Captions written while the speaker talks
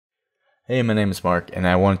Hey, my name is Mark, and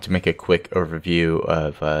I wanted to make a quick overview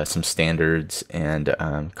of some standards and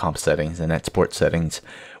comp settings and export settings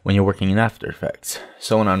when you're working in After Effects.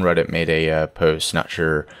 Someone on Reddit made a post, not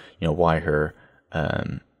sure why her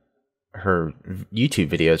YouTube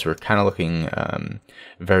videos were kind of looking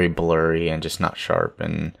very blurry and just not sharp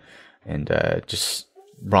and just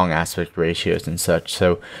wrong aspect ratios and such.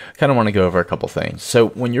 So I kind of want to go over a couple things. So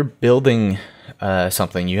when you're building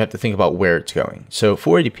something, you have to think about where it's going. So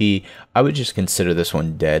 480p, I would just consider this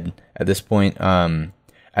one dead at this point,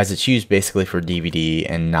 as it's used basically for DVD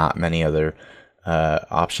and not many other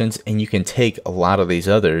options. And you can take a lot of these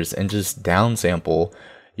others and just downsample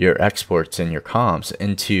your exports and your comps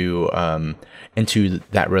into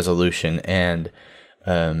that resolution, and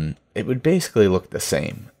it would basically look the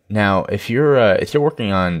same. Now, if you're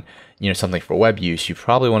working on something for web use, you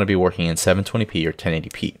probably want to be working in 720p or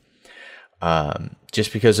 1080p.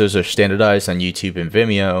 Just because those are standardized on YouTube and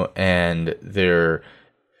Vimeo, and they're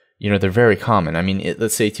very common. I mean,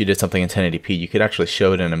 let's say if you did something in 1080p, you could actually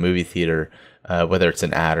show it in a movie theater, whether it's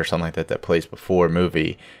an ad or something like that that plays before a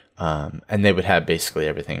movie, and they would have basically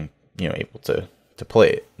everything able to play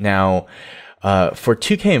it. Now, for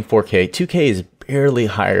 2K and 4K, 2K is barely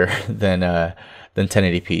higher than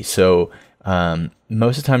 1080p. So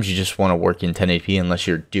most of the times you just want to work in 1080p unless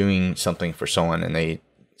you're doing something for someone and they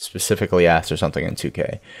specifically asked for something in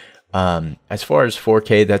 2K. As far as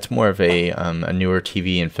 4K, that's more of a newer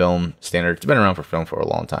TV and film standard. It's been around for film for a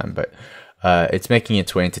long time, but it's making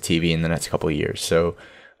its way into TV in the next couple of years. So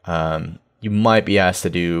you might be asked to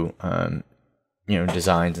do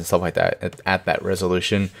designs and stuff like that at that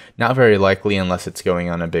resolution. Not very likely unless it's going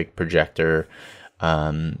on a big projector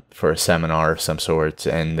for a seminar of some sort,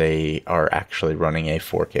 and they are actually running a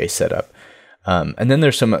 4K setup. And then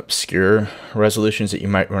there's some obscure resolutions that you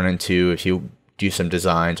might run into if you do some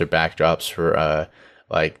designs or backdrops for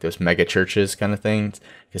like those mega churches kind of things,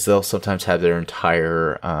 because they'll sometimes have their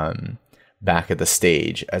entire back of the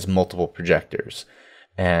stage as multiple projectors,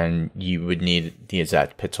 and you would need the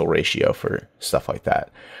exact pixel ratio for stuff like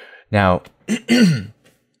that. Now,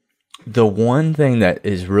 the one thing that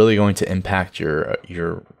is really going to impact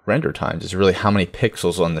your render times is really how many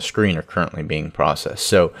pixels on the screen are currently being processed.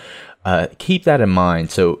 So keep that in mind.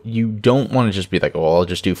 So you don't want to just be like, oh, I'll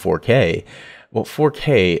just do 4K. Well,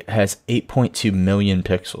 4K has 8.2 million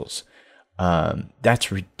pixels.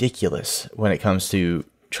 That's ridiculous when it comes to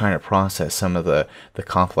trying to process some of the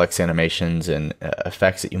complex animations and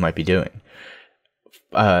effects that you might be doing.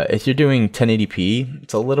 If you're doing 1080p,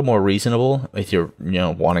 it's a little more reasonable. If you're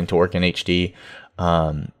wanting to work in HD,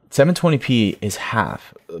 720p is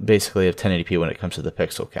half basically of 1080p when it comes to the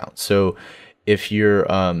pixel count. So if you're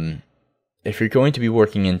going to be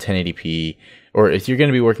working in 1080p, or if you're going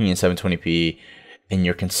to be working in 720p and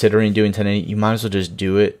you're considering doing 1080, you might as well just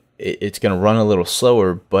do it. It's going to run a little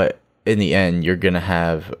slower, but in the end, you're going to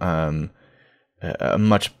have a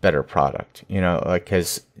much better product,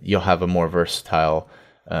 because you'll have a more versatile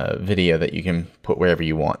video that you can put wherever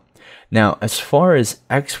you want. Now, as far as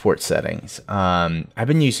export settings, I've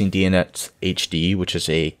been using DNxHD, which is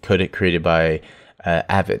a codec created by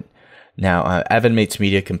Avid. Now, Avid makes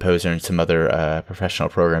Media Composer and some other professional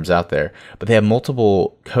programs out there, but they have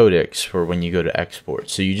multiple codecs for when you go to export.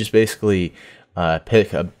 So you just basically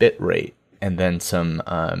pick a bit rate and then some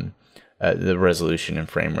the resolution and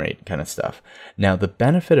frame rate kind of stuff. Now, the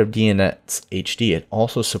benefit of DNxHD, it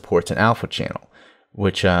also supports an alpha channel,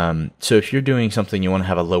 which so if you're doing something, you want to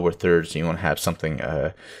have a lower third, so you want to have something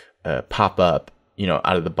pop up,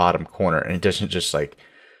 out of the bottom corner, and it doesn't just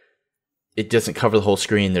it doesn't cover the whole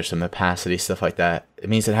screen. There's some opacity, stuff like that. It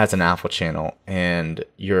means it has an alpha channel, and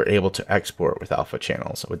you're able to export with alpha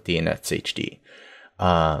channels with DNxHD.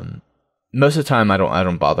 Most of the time, I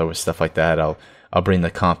don't bother with stuff like that. I'll bring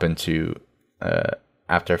the comp into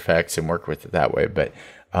After Effects and work with it that way. But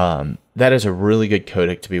that is a really good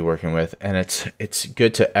codec to be working with, and it's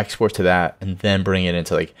good to export to that and then bring it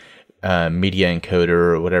into Media Encoder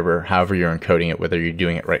or whatever, however you're encoding it, whether you're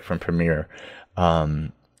doing it right from Premiere.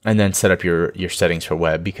 And then set up your settings for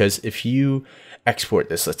web. Because if you export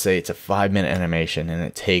this, let's say it's a 5-minute animation and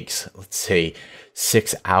it takes, let's say,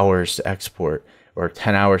 6 hours to export or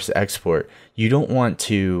 10 hours to export, you don't want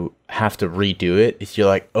to have to redo it if you're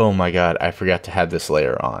like, oh my God, I forgot to have this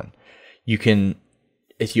layer on. You can,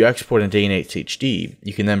 if you export in DNxHD,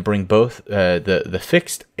 you can then bring both the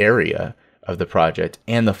fixed area of the project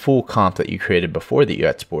and the full comp that you created before that you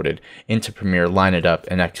exported into Premiere, line it up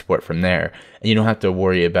and export from there. And you don't have to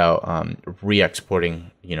worry about re-exporting,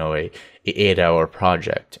 a 8-hour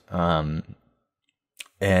project. And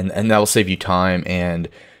that will save you time, and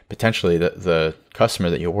potentially the customer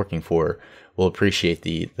that you're working for will appreciate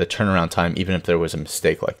the turnaround time, even if there was a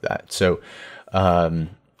mistake like that. So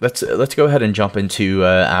let's go ahead and jump into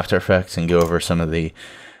After Effects and go over some of the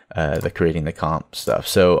creating the comp stuff.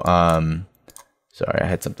 So sorry, I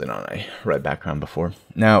had something on my red background before.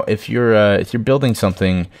 Now, if you're building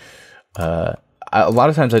something, a lot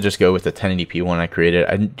of times I just go with the 1080p one I created.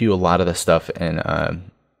 I do a lot of the stuff in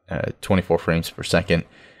 24 frames per second,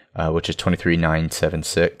 which is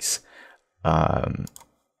 23,976. But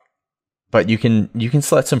you can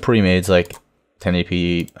select some pre-mades like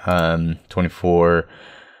 1080p, 24.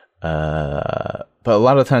 But a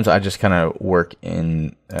lot of times I just kind of work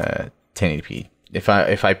in 1080p. If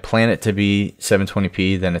I plan it to be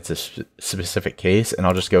 720p, then it's a specific case, and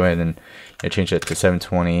I'll just go in and change it to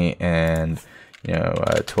 720 and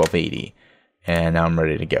 1280, and now I'm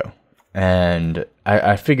ready to go. And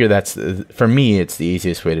I figure that's, for me, it's the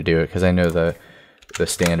easiest way to do it because I know the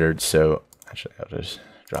standards. So actually, I'll just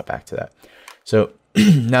drop back to that. So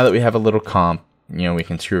now that we have a little comp, we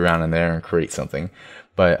can screw around in there and create something.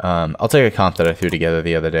 But I'll take a comp that I threw together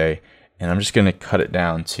the other day, and I'm just going to cut it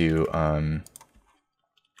down to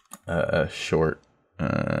a short.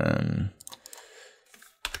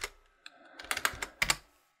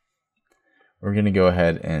 We're going to go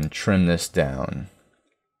ahead and trim this down.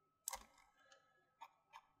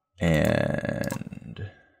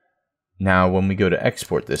 And now when we go to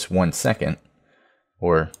export this 1 second,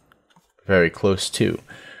 or very close to,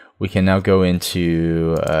 we can now go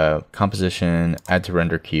into composition, add to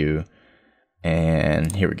render queue,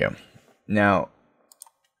 and here we go. Now,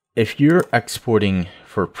 if you're exporting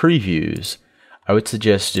for previews, I would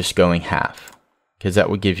suggest just going half, because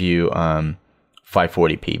that would give you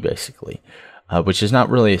 540p basically, which is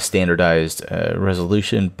not really a standardized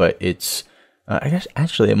resolution, but it's I guess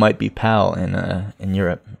actually it might be PAL in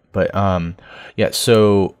Europe, but yeah.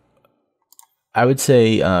 So I would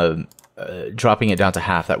say dropping it down to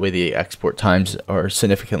half. That way the export times are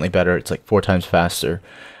significantly better. It's like 4 times faster.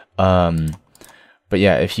 But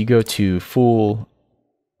yeah, if you go to full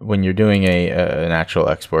when you're doing an actual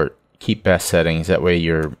export, keep best settings. That way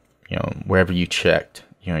you're wherever you checked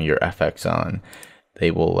your FX on,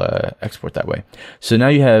 they will export that way. So now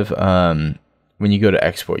you have when you go to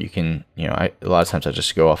export, you can a lot of times I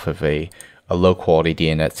just go off of a low quality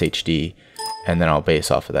DNxHD, and then I'll base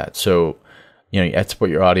off of that. So you export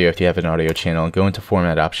your audio if you have an audio channel, and go into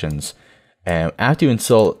format options, and after you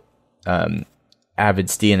install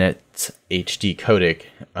Avid's DNxHD codec,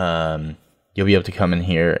 you'll be able to come in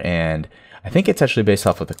here, and I think it's actually based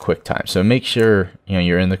off of the QuickTime. So make sure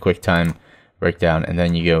you're in the QuickTime breakdown, and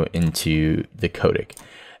then you go into the codec,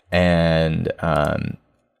 and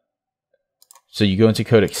so you go into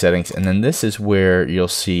Codec Settings, and then this is where you'll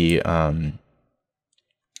see kind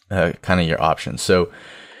of your options. So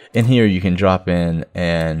in here you can drop in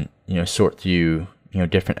and sort through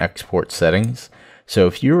different export settings. So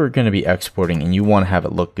if you're going to be exporting and you want to have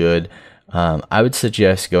it look good, I would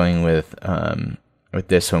suggest going with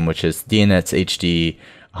this one, which is DNxHD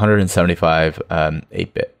 175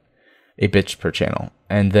 8 bits per channel,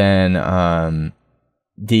 and then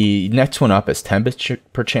the next one up is 10 bits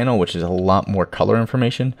per channel, which is a lot more color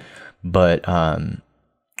information. But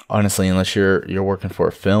honestly, unless you're working for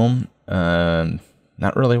a film,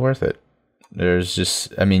 not really worth it. There's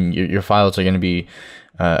just, I mean, your files are going to be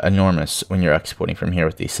enormous when you're exporting from here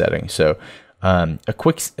with these settings. So a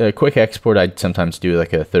quick export, I'd sometimes do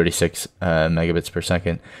like a 36 megabits per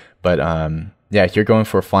second. But yeah, if you're going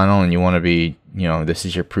for a final and you want to be, this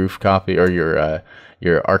is your proof copy or your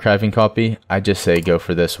archiving copy, I just say go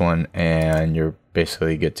for this one, and you're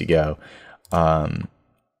basically good to go.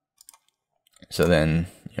 So then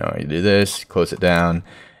you do this, close it down,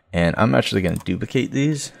 and I'm actually going to duplicate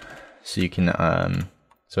these so you can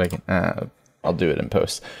so I can I'll do it in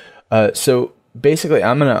post. So basically,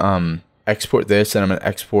 I'm gonna export this, and I'm gonna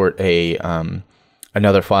export a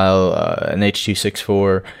another file, an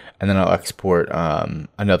H.264, and then I'll export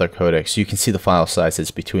another codec, so you can see the file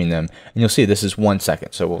sizes between them, and you'll see this is 1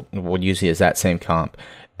 second. So we'll use it as that same comp,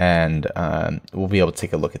 and we'll be able to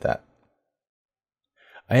take a look at that.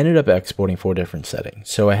 I ended up exporting 4 different settings.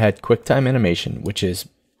 So I had QuickTime Animation, which is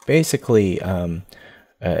basically,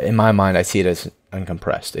 in my mind, I see it as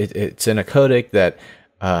uncompressed. It's in a codec that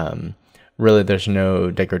really there's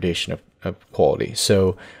no degradation of quality.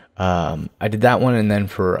 So I did that one, and then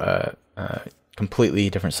for a completely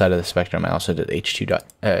different side of the spectrum, I also did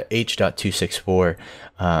H.264,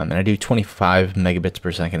 and I do 25 megabits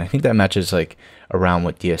per second. I think that matches like around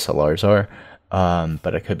what DSLRs are,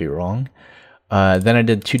 but I could be wrong. Then I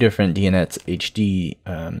did 2 different DNxHD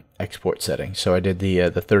export settings. So I did the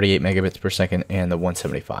 38 megabits per second and the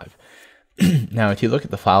 175. Now, if you look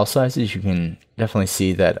at the file sizes, you can definitely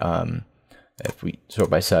see that if we sort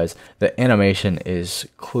by size, the animation is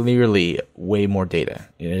clearly way more data.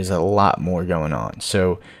 It is a lot more going on.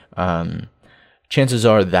 So chances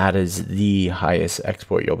are that is the highest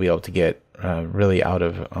export you'll be able to get really out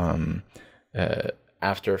of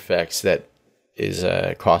After Effects that is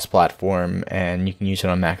cross-platform, and you can use it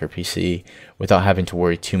on Mac or PC without having to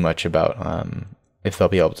worry too much about if they'll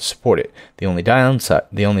be able to support it. The only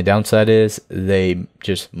downside is they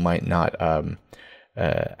just might not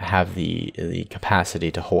have the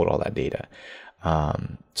capacity to hold all that data.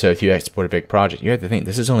 So if you export a big project, you have to think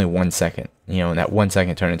this is only 1 second, and that 1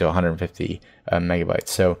 second turned into 150 megabytes.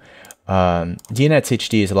 So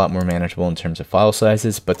DNxHD is a lot more manageable in terms of file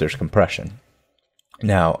sizes, but there's compression.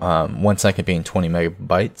 Now, 1 second being 20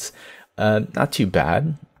 megabytes, not too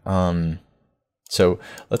bad. So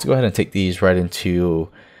let's go ahead and take these right into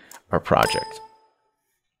our project.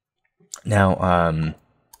 Now,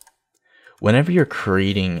 whenever you're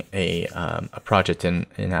creating a project in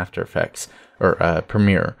After Effects or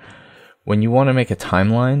Premiere, when you want to make a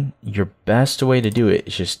timeline, your best way to do it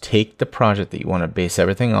is just take the project that you want to base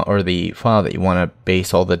everything on, or the file that you want to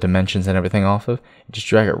base all the dimensions and everything off of, just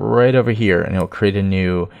drag it right over here, and it'll create a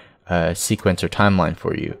new sequence or timeline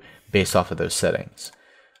for you based off of those settings.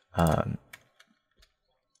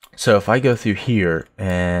 So if I go through here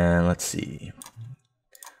and let's see,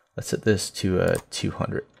 let's set this to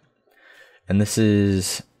 200. And this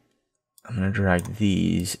is, I'm going to drag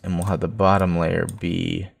these, and we'll have the bottom layer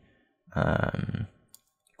be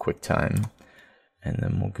QuickTime. And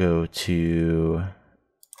then we'll go to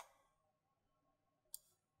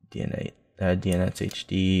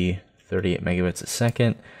DNxHD, 38 megabits a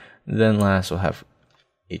second. Then last we'll have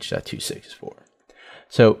H.264.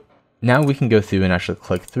 So now we can go through and actually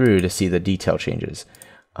click through to see the detail changes.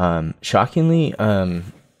 Shockingly,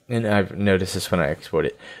 and I've noticed this when I export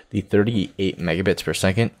it, the 38 megabits per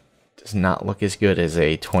second does not look as good as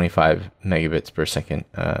a 25 megabits per second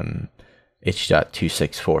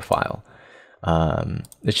H.264 file.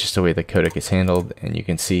 It's just the way the codec is handled, and you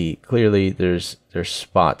can see clearly there's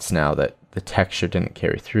spots now that the texture didn't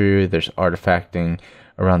carry through. There's artifacting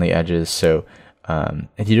around the edges. So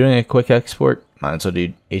if you're doing a quick export, might as well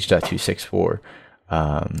do H.264.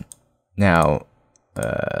 Now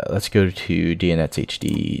let's go to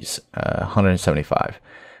DNxHD's 175.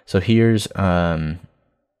 So here's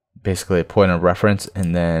basically a point of reference,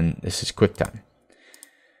 and then this is QuickTime.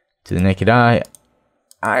 To the naked eye,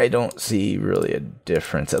 I don't see really a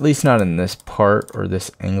difference, at least not in this part or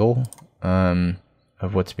this angle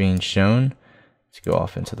of what's being shown. Let's go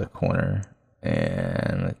off into the corner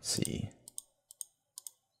and let's see.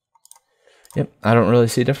 Yep, I don't really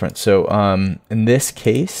see a difference. So in this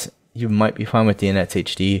case, you might be fine with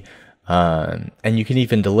DNxHD, and you can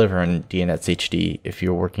even deliver in DNxHD if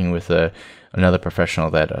you're working with another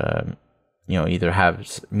professional that either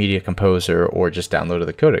has Media Composer or just downloaded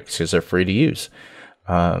the codecs, because they're free to use.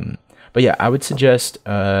 But yeah, I would suggest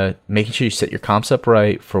making sure you set your comps up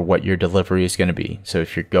right for what your delivery is going to be. So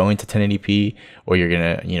if you're going to 1080p or you're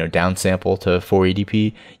going to downsample to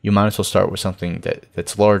 480p, you might as well start with something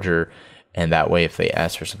that's larger, and that way if they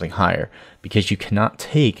ask for something higher, because you cannot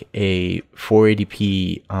take a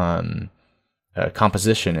 480p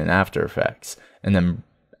composition in After Effects and then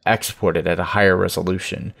export it at a higher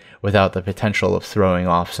resolution without the potential of throwing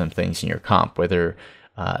off some things in your comp, whether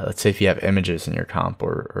let's say if you have images in your comp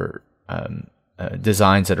or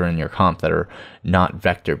designs that are in your comp that are not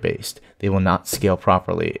vector based, they will not scale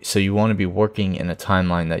properly. So you want to be working in a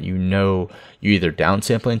timeline that you either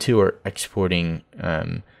downsampling to or exporting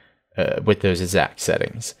with those exact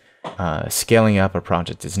settings. Scaling up a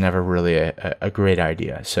project is never really a great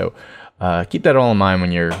idea. So keep that all in mind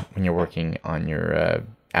when you're working on your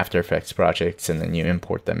After Effects projects, and then you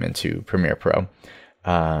import them into Premiere Pro.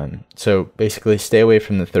 So basically stay away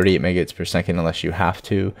from the 38 megabits per second unless you have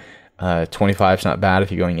to. 25 is not bad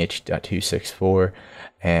if you're going H.264,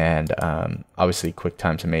 and obviously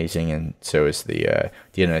QuickTime's amazing, and so is the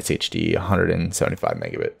DNxHD 175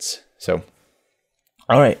 megabits. So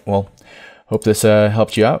all right, well, hope this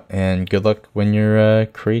helped you out, and good luck when you're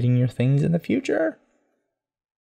creating your things in the future.